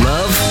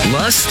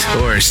lust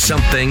or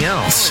something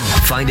else?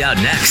 Find out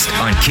next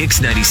on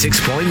Kix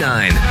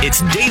 96.9.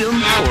 It's Date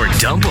 'em or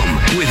Dump 'em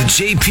with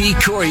JP,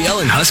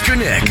 Coriel, and Husker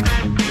Nick.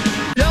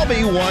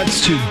 Shelby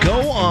wants to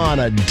go on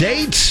a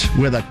date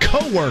with a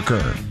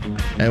coworker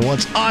and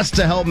wants us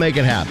to help make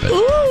it happen.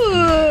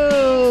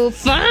 Ooh,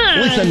 fun.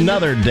 With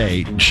another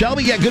date.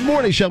 Shelby, good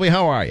morning, Shelby.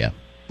 How are you?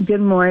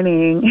 Good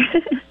morning.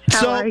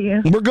 How are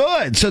you? We're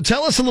good. So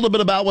tell us a little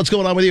bit about what's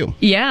going on with you.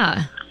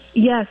 Yeah.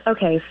 Yes,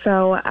 okay.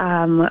 So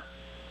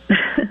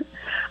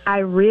I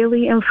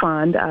really am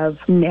fond of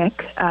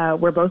Nick.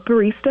 We're both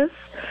baristas.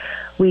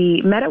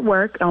 We met at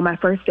work on my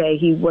first day.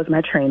 He was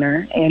my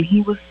trainer, and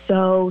he was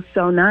so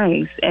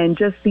nice. And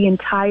just the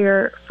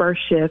entire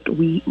first shift,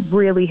 we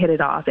really hit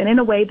it off. And in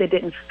a way that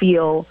didn't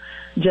feel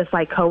just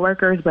like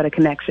coworkers, but a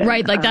connection.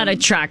 Right, like that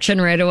attraction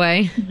right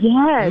away.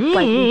 Yes,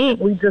 like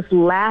we just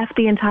laughed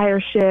the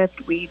entire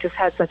shift. We just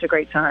had such a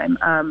great time.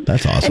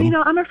 That's awesome. And,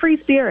 I'm a free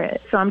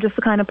spirit, so I'm just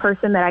the kind of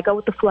person that I go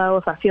with the flow.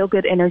 If I feel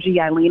good energy,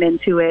 I lean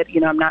into it.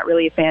 I'm not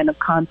really a fan of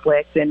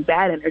conflict and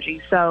bad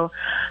energy. So,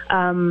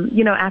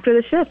 after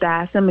the shift,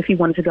 I asked him if he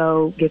wanted to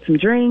go get some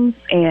drinks,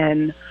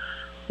 and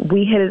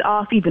we hit it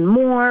off even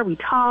more. We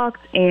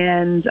talked,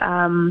 and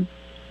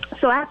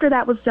so after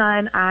that was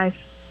done, I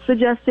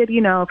suggested,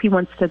 if he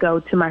wants to go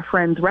to my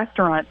friend's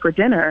restaurant for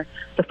dinner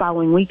the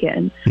following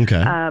weekend. Okay.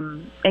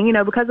 And,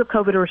 because of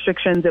COVID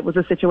restrictions, it was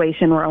a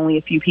situation where only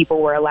a few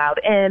people were allowed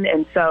in.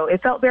 And so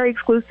it felt very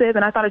exclusive.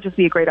 And I thought it'd just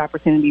be a great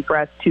opportunity for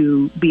us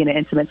to be in an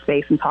intimate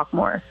space and talk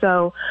more.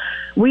 So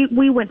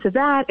we went to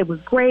that. It was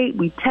great.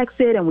 We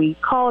texted and we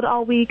called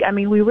all week. I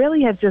mean, we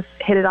really have just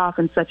hit it off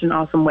in such an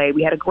awesome way.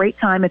 We had a great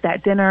time at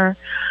that dinner.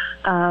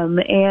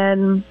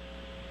 And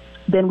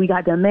then we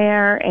got done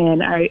there,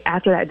 and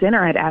after that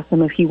dinner, I'd asked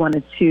him if he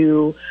wanted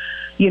to,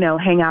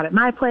 hang out at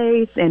my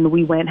place, and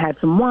we went, had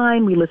some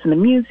wine, we listened to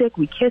music,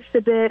 we kissed a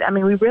bit. I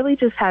mean, we really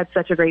just had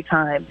such a great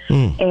time.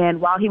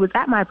 And while he was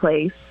at my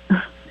place,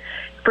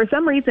 for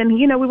some reason,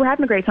 we were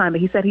having a great time,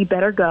 but he said he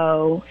better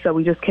go, so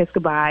we just kissed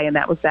goodbye, and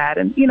that was that,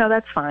 and,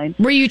 that's fine.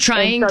 Were you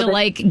trying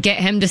to, get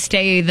him to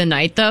stay the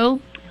night, though?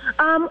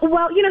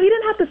 Well, he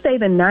didn't have to stay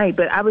the night,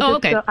 but I was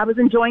I was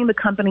enjoying the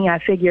company. I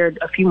figured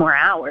a few more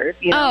hours.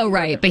 Oh,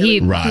 right. But he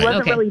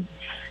wasn't really,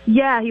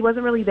 he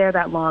wasn't really there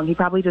that long. He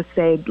probably just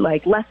stayed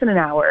less than an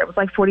hour. It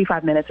was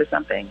 45 minutes or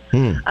something.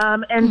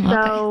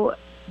 So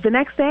the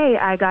next day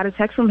I got a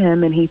text from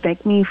him, and he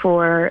thanked me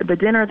for the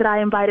dinner that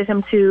I invited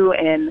him to,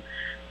 and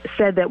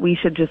said that we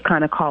should just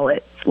kind of call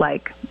it,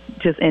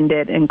 just end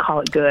it and call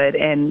it good,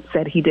 and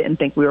said he didn't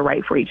think we were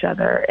right for each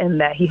other,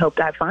 and that he hoped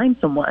I'd find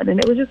someone. And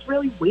it was just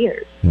really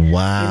weird.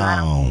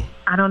 Wow.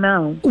 I don't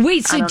know.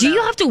 Wait, so do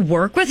you have to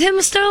work with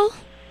him still?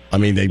 I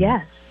mean,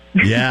 Yes.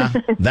 Yeah,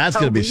 that's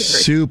going to be weird.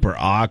 super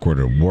awkward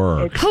at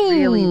work. It's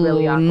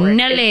really awkward.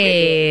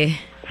 Nelly.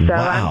 So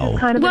Wow. I'm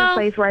just kind of in a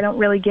place where I don't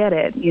really get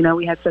it.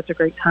 We had such a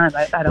great time.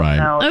 I don't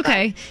know. If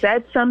Okay. I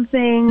said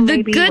something. The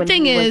maybe good when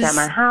thing he was is- at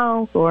my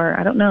house, or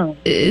I don't know.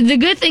 The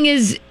good thing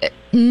is,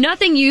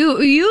 nothing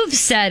you've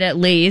said, at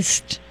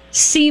least,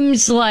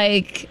 seems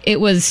like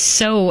it was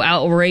so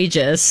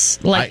outrageous.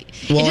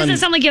 It doesn't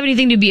sound like you have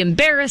anything to be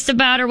embarrassed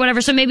about or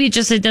whatever. So maybe it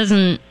just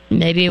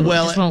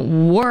won't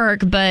work.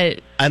 But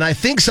and I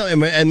think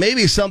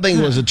maybe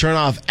something was a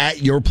turnoff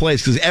at your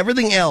place, because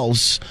everything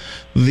else,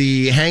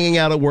 the hanging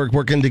out at work,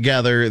 working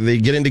together, the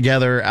getting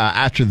together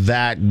after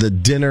that, the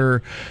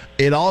dinner,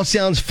 it all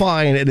sounds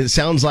fine, and it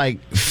sounds like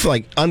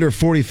under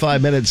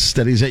 45 minutes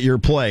that he's at your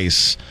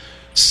place.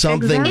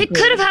 Something it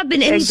could have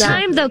happened any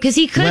time, though, because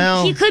he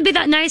could be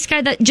that nice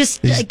guy that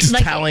just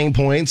tallying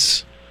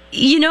points.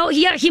 He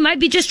might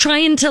be just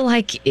trying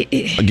to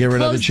give her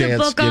another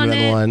chance, give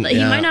another one. He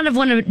might not have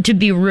wanted to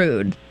be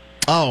rude.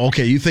 Oh,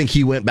 okay. You think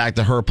he went back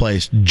to her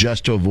place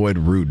just to avoid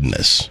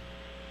rudeness?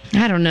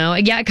 I don't know.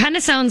 Yeah, it kind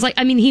of sounds like.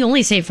 I mean, he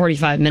only stayed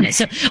 45 minutes.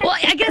 So, well,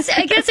 I guess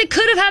it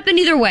could have happened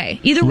either way.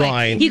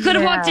 Right. He could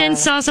have walked in,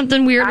 saw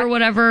something weird or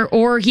whatever,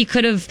 or he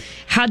could have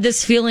had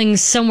this feeling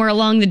somewhere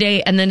along the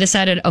day and then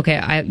decided, okay,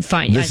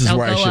 fine. This is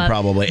where I should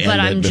probably end it. But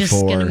I'm just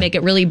going to make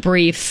it really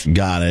brief.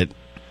 Got it.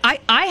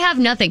 I have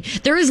nothing.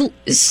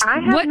 I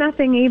have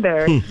nothing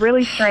either. It's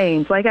really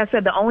strange. Like I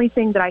said, the only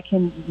thing that I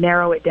can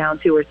narrow it down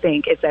to or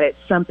think is that it's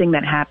something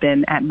that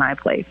happened at my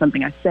place.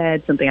 Something I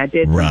said, something I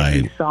did, something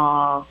I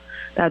saw.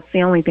 That's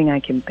the only thing I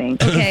can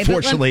think. Okay,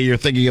 Unfortunately, you're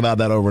thinking about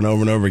that over and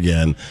over and over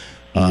again.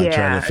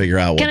 Trying to figure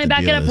out what Can I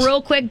back it up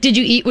real quick? Did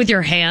you eat with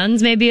your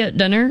hands maybe at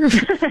dinner?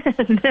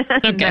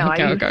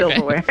 I use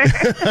silverware.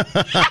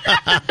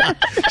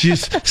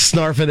 Just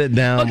snarfing it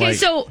down. Okay,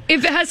 so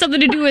if it has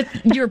something to do with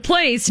your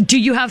place, do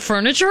you have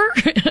furniture?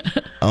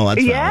 Oh,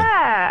 that's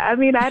yeah. I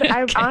mean,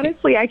 I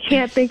honestly, I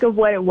can't think of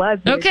what it was.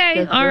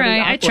 Okay, all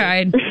right. I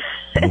tried.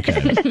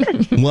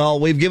 Okay. Well,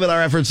 we've given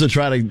our efforts to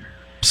try to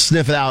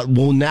sniff it out.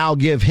 We'll now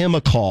give him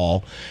a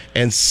call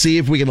and see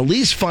if we can at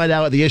least find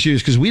out what the issue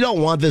is, because we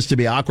don't want this to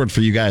be awkward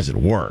for you guys at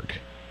work.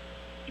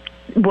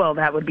 Well,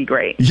 that would be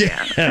great.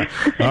 Yeah.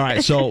 All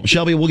right. So,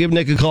 Shelby, we'll give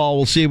Nick a call.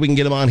 We'll see if we can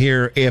get him on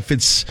here. If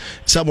it's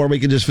somewhere we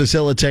can just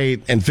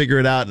facilitate and figure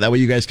it out, that way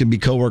you guys can be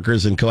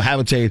coworkers and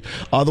cohabitate.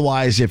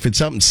 Otherwise, if it's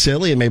something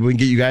silly and maybe we can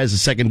get you guys a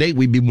second date,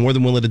 we'd be more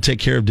than willing to take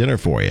care of dinner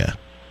for you.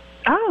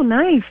 Oh,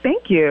 nice.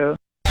 Thank you.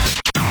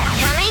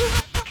 Coming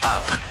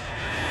up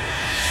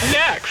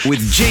next with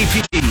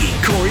JP,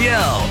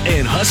 Coriel,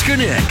 and Husker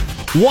Nick.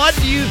 What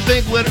do you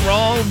think went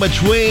wrong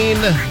between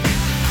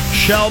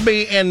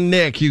Shelby and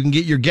Nick? You can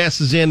get your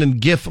guesses in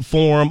GIF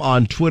form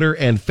on Twitter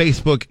and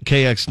Facebook,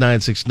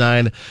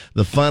 KX969.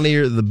 The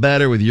funnier, the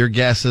better with your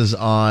guesses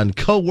on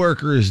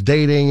coworkers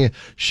dating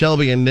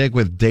Shelby and Nick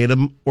with Date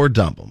 'em or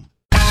Dump 'em.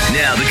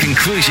 Now the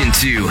conclusion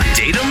to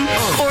Date 'em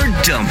or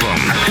Dump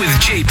 'em with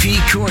JP,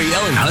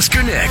 Coriel, and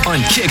Husker Nick on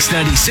Kix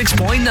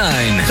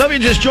 96.9. So if you're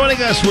just joining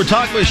us, we're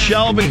talking with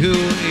Shelby, who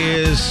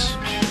is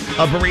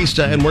a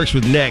barista and works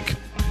with Nick.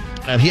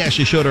 And he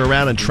actually showed her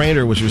around and trained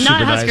her, which was super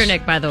nice. Not Husker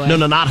Nick, by the way. No,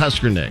 not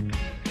Husker Nick.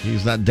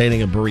 He's not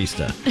dating a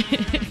barista.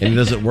 And he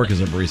doesn't work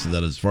as a barista,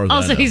 that as far as I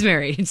know. Also, he's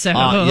married, so...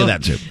 yeah,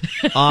 that too.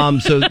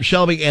 So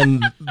Shelby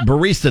and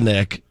Barista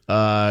Nick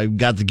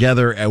got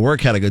together at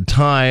work, had a good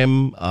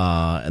time,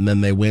 and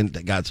then they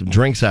got some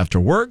drinks after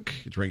work.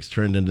 Drinks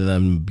turned into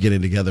them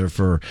getting together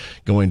for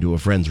going to a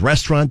friend's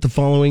restaurant the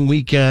following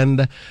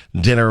weekend.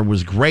 Dinner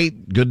was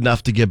great, good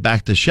enough to get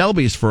back to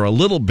Shelby's for a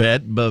little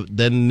bit, but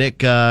then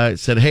Nick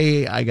said,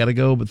 hey, I got to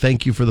go, but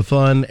thank you for the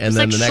fun. And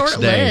then the next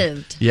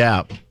day...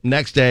 Yeah,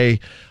 next day,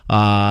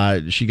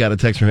 she got a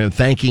text from him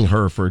thanking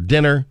her for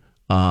dinner,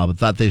 but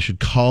thought they should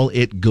call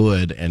it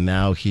good. And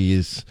now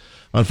he's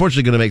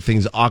unfortunately going to make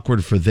things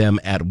awkward for them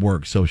at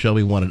work. So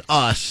Shelby wanted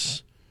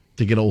us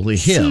to get hold of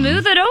him.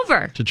 Smooth it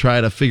over. To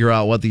try to figure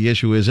out what the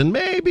issue is and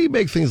maybe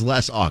make things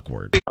less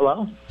awkward.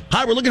 Hello?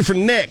 Hi, we're looking for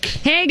Nick.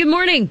 Hey, good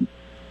morning.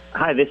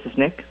 Hi, this is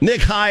Nick.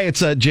 Nick, hi.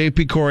 It's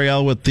JP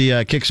Coriel with the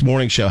Kix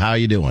Morning Show. How are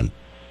you doing?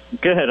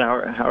 Good.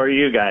 How are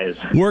you guys?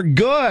 We're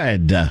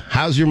good.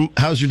 How's your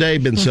day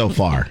been so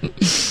far?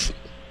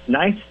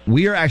 Nice.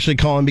 We are actually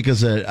calling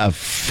because a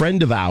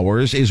friend of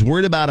ours is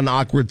worried about an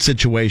awkward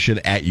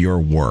situation at your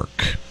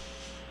work.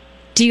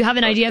 Do you have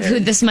an idea of who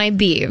this might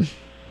be?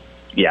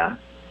 Yeah.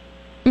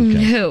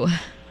 Okay. Who?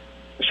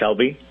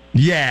 Shelby?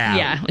 Yeah.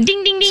 Yeah.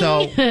 Ding, ding, ding.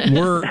 So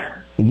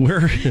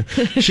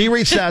she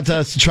reached out to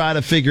us to try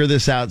to figure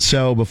this out.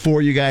 So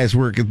before you guys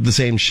work at the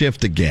same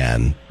shift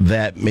again,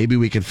 that maybe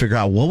we could figure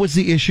out what was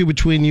the issue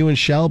between you and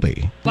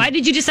Shelby. Why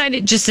did you decide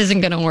it just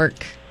isn't going to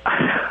work?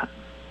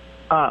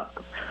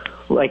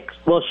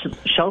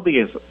 Shelby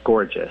is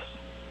gorgeous.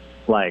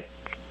 Like,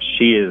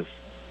 she is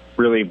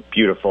really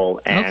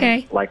beautiful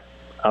and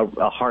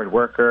a hard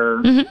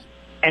worker. Mm-hmm.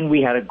 And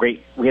we had a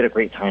great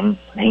time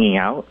hanging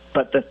out.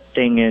 But the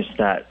thing is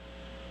that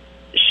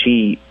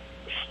she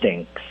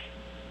stinks.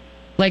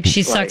 Like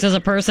she sucks as a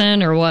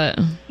person, or what?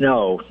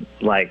 No,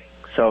 I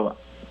thought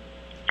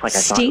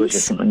it was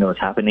just something that was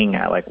happening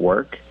at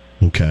work.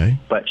 Okay.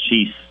 But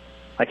she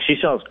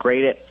smells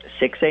great at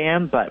 6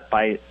 a.m., but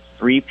by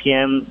 3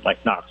 p.m.,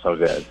 not so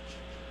good.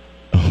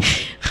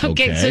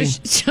 Okay,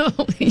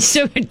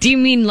 so do you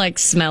mean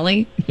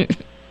smelly?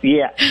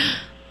 Yeah.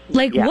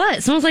 Yeah.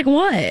 What? Smells like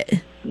what?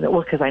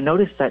 Well, because I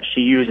noticed that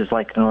she uses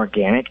an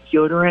organic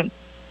deodorant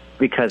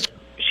because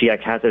she has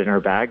it in her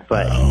bag,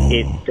 but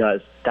it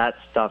does. That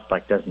stuff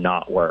does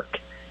not work.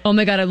 Oh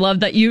my God, I love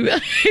that you.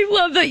 I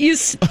love that you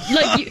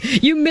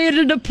you made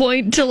it a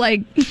point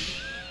to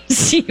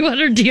see what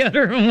her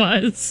deodorant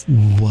was.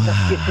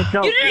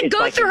 Wow. You didn't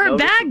go through her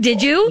bag,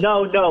 did you?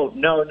 No.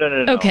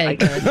 Okay.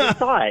 I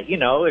saw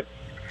it.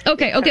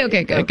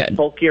 Okay, good.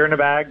 Bulkier in a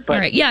bag, but all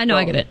right. Yeah, no,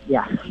 I get it.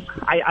 Yeah,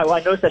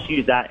 I noticed that she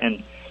used that,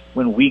 and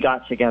when we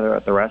got together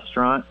at the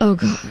restaurant, oh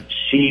God,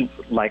 she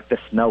the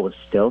smell was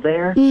still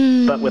there,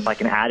 but with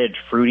an added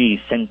fruity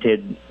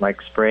scented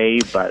spray,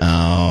 but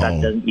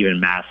that doesn't even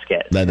mask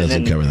it. That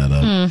doesn't cover that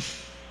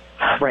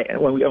up. Right. And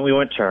when we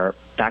went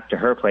back to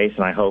her place,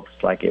 and I hoped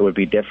it would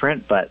be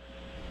different, but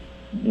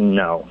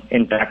no.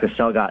 In fact, the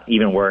smell got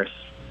even worse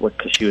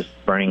because she was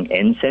burning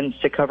incense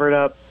to cover it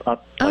up oh,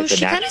 the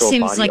she kind of natural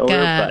seems body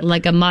odor,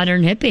 like a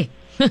modern hippie.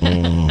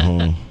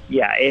 Mm-hmm.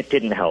 Yeah, it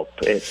didn't help.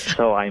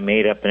 So I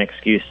made up an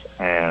excuse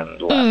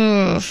and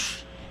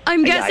left.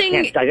 I'm guessing...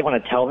 I didn't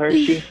want to tell her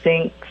she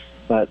stinks,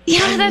 but...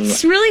 Yeah,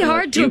 that's really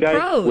hard to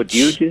approach. Would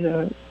you do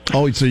that?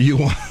 Oh, so you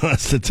want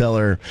us to tell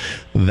her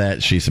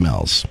that she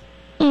smells?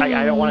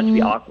 I don't want it to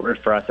be awkward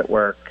for us at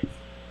work.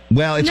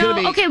 Well, it's going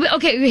to be...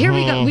 Okay, here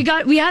we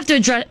go. We have to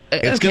address...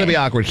 It's going to be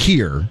awkward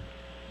here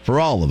for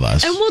all of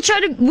us. And we'll try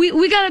to...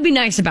 We got to be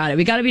nice about it.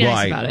 We got to be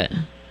nice about it.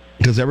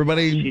 Because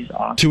everybody,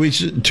 awesome.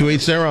 to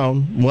each their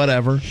own,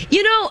 whatever.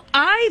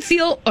 I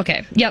feel...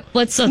 Okay, yep,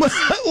 let's... What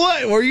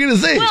were you going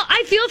to say? Well,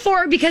 I feel for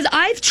her because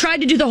I've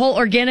tried to do the whole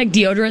organic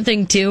deodorant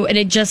thing too, and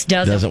it just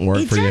doesn't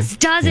work for you. It just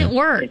doesn't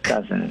work. It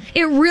doesn't.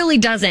 It really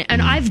doesn't.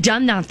 And I've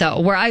done that though,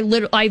 where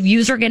I've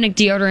used organic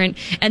deodorant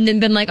and then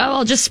been like, oh,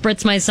 I'll just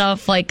spritz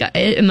myself.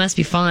 It must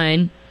be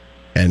fine.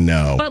 And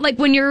no. But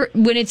when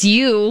it's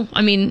you,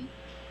 I mean,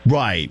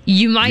 Right.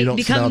 You might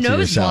become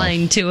nose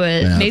blind to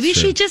it. Yeah, maybe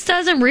she just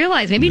doesn't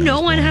realize. Maybe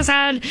no one has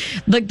had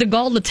the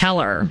gall to tell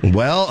her.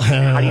 Well,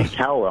 how do you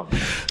tell them?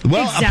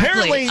 Well, exactly.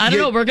 Apparently, I don't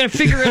know. We're going to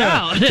figure it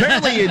out.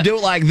 Apparently, you do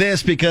it like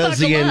this because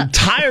the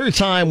entire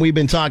time we've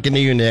been talking to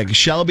you, Nick,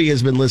 Shelby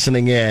has been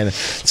listening in.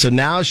 So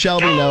now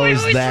Shelby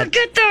knows that.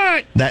 Forget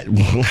that.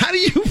 How do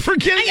you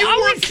forget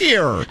you work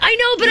here? I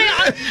know, but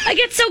I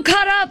get so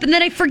caught up, and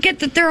then I forget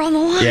that they're on the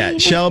line. Yeah,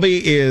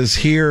 Shelby is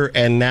here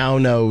and now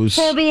knows.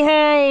 Shelby,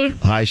 hey.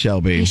 Hi,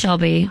 Shelby. Hey,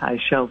 Shelby. Hi,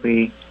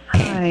 Shelby.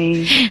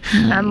 Hi.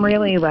 I'm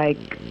really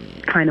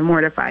kind of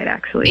mortified,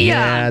 actually.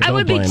 Yeah, I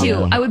would be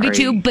too. I would be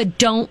too, but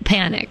don't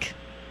panic.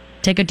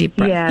 Take a deep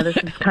breath. Yeah, this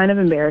is kind of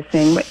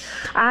embarrassing. But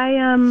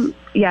I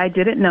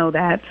didn't know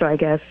that, so I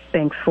guess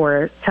thanks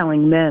for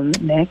telling them,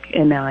 Nick,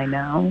 and now I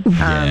know.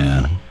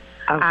 Yeah.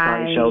 I'm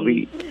sorry,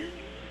 Shelby.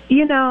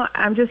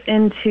 I'm just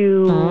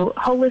into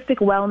holistic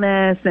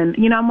wellness, and,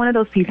 I'm one of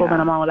those people that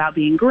I'm all about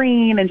being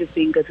green and just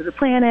being good to the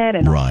planet,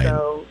 and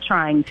also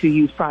trying to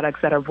use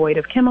products that are void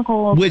of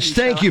chemicals. Which,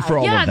 thank you for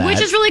all of that. Yeah,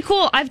 which is really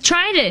cool. I've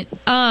tried it.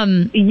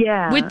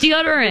 With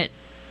deodorant.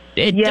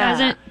 It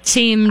doesn't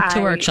seem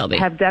to work, Shelby. I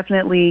have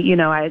definitely,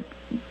 I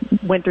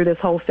went through this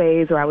whole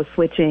phase where I was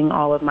switching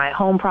all of my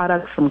home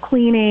products from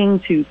cleaning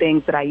to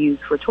things that I use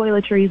for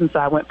toiletries, and so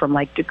I went from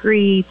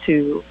Degree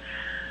to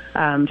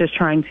just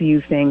trying to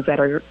use things that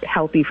are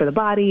healthy for the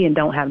body and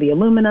don't have the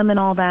aluminum and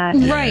all that.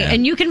 Right,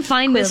 and you can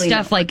find this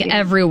stuff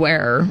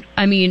everywhere.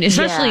 I mean,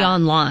 especially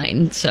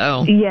online.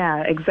 So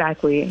yeah,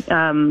 exactly.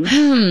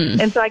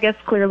 And so I guess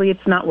clearly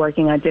it's not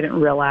working. I didn't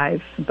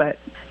realize, but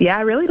yeah,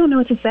 I really don't know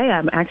what to say.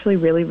 I'm actually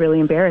really, really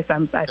embarrassed.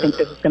 I think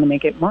this is going to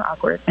make it more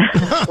awkward.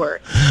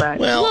 But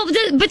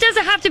does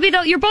it have to be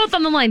though? You're both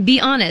on the line. Be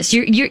honest.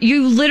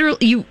 You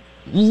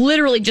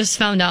literally just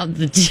found out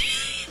the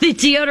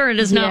deodorant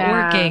is not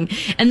working,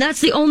 and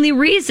that's the only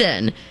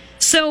reason.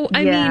 So,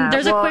 I mean,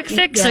 there's a quick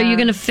fix. Are you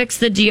going to fix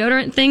the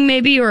deodorant thing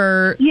maybe,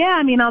 or? Yeah,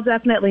 I mean, I'll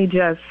definitely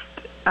just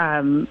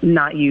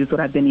not use what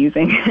I've been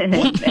using and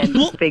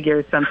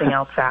figure something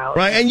else out.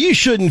 Right, and you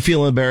shouldn't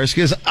feel embarrassed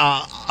because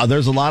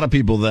there's a lot of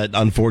people that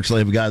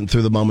unfortunately have gotten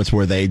through the moments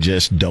where they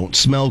just don't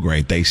smell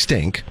great. They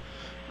stink.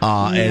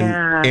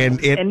 And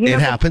it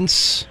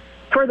happens.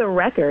 For the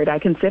record, I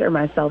consider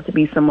myself to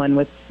be someone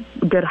with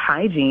good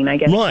hygiene. I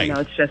guess,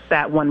 it's just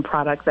that one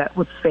product that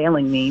was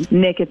failing me.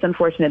 Nick, it's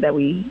unfortunate that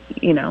we,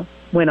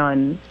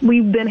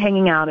 we've been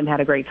hanging out and had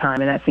a great time,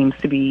 and that seems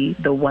to be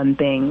the one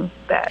thing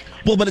that.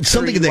 Well, but it's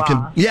something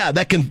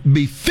that can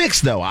be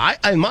fixed, though.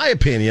 In my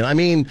opinion, I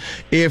mean,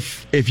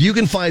 if you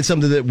can find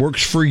something that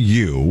works for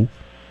you,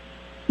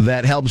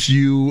 that helps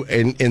you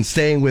in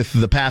staying with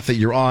the path that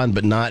you're on,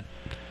 but not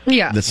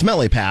the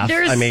smelly path.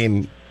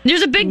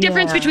 There's a big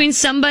difference between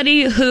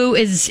somebody who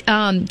is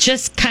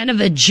just kind of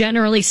a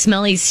generally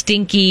smelly,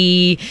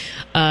 stinky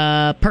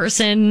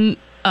person,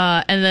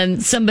 and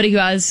then somebody who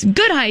has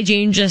good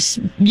hygiene. Just,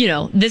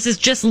 this is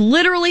just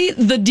literally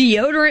the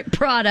deodorant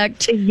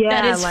product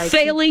that is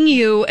failing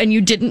you, and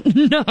you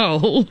didn't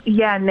know.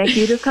 Yeah, Nick,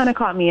 you just kind of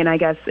caught me in, I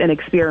guess, an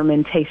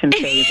experimentation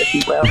phase, if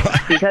you will.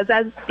 Because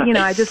I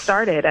just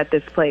started at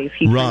this place.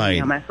 He trained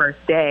me on my first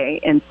day,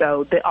 and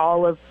so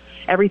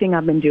everything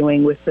I've been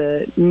doing with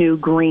the new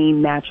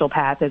green natural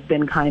path has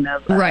been kind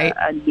of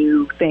a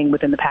new thing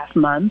within the past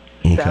month.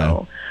 Okay.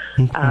 So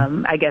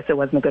I guess it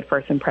wasn't a good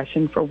first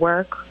impression for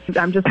work.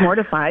 I'm just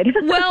mortified.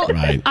 Well,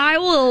 I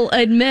will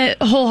admit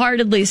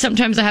wholeheartedly,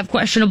 sometimes I have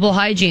questionable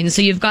hygiene,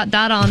 so you've got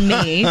that on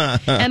me.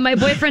 And my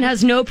boyfriend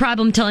has no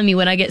problem telling me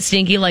when I get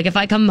stinky. Like if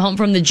I come home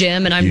from the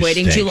gym and I'm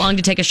waiting too long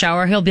to take a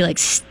shower, he'll be like,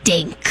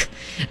 stink.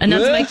 And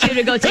that's my cue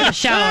to go take a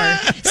shower.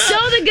 So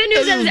the good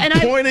news is, and I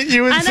point at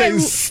you and say,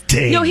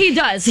 stink. No, he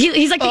does.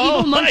 He's like the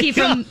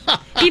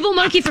evil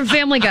monkey from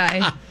Family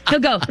Guy. He'll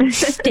go,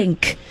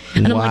 stink.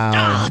 And I'm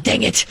like,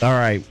 dang it. All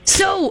right.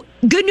 So,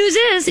 good news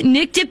is,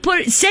 Nick did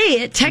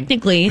say it,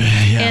 technically,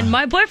 and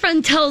my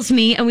boyfriend tells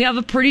me, and we have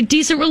a pretty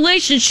decent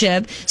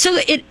relationship, so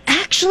it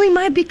actually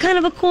might be kind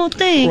of a cool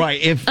thing. Right.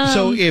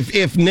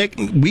 If Nick,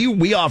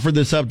 we offered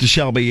this up to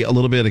Shelby a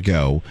little bit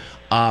ago,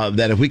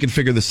 that if we could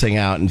figure this thing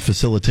out and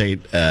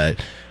facilitate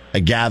a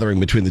gathering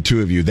between the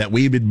two of you, that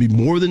we would be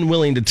more than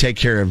willing to take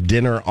care of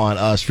dinner on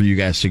us for you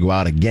guys to go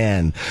out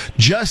again,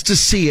 just to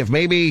see if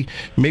maybe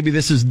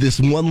this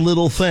one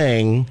little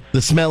thing, the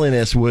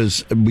smelliness,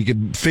 we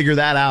could figure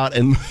that out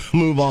and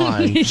move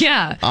on.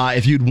 Yeah.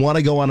 If you'd want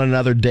to go on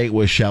another date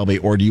with Shelby,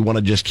 or do you want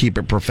to just keep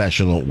it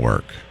professional at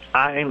work?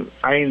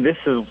 This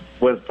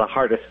was the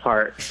hardest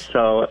part.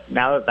 So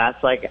now that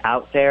that's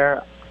out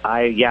there,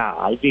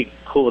 I'd be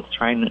cool with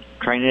trying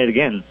it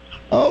again.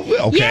 Oh,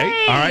 okay.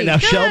 Yay, all right. Now,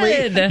 good.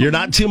 Shelby, you're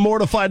not too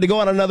mortified to go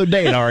on another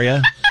date, are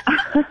you?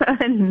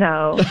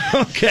 No.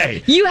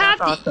 Okay. You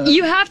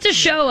have to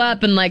show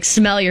up and like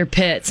smell your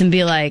pits and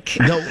be like,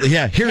 no,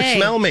 yeah, here, hey,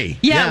 smell me.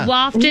 Yeah,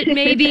 waft it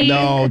maybe.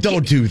 No,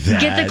 don't do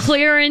that. Get the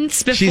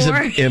clearance before.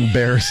 She's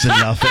embarrassed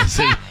enough as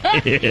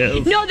it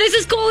is. No, this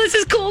is cool. This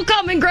is cool.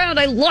 Common ground.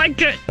 I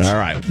like it. All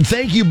right.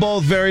 Thank you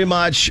both very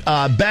much.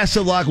 Best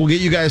of luck. We'll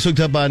get you guys hooked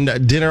up on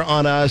Dinner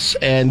on Us.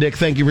 And Nick,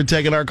 thank you for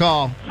taking our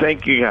call.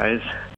 Thank you, guys.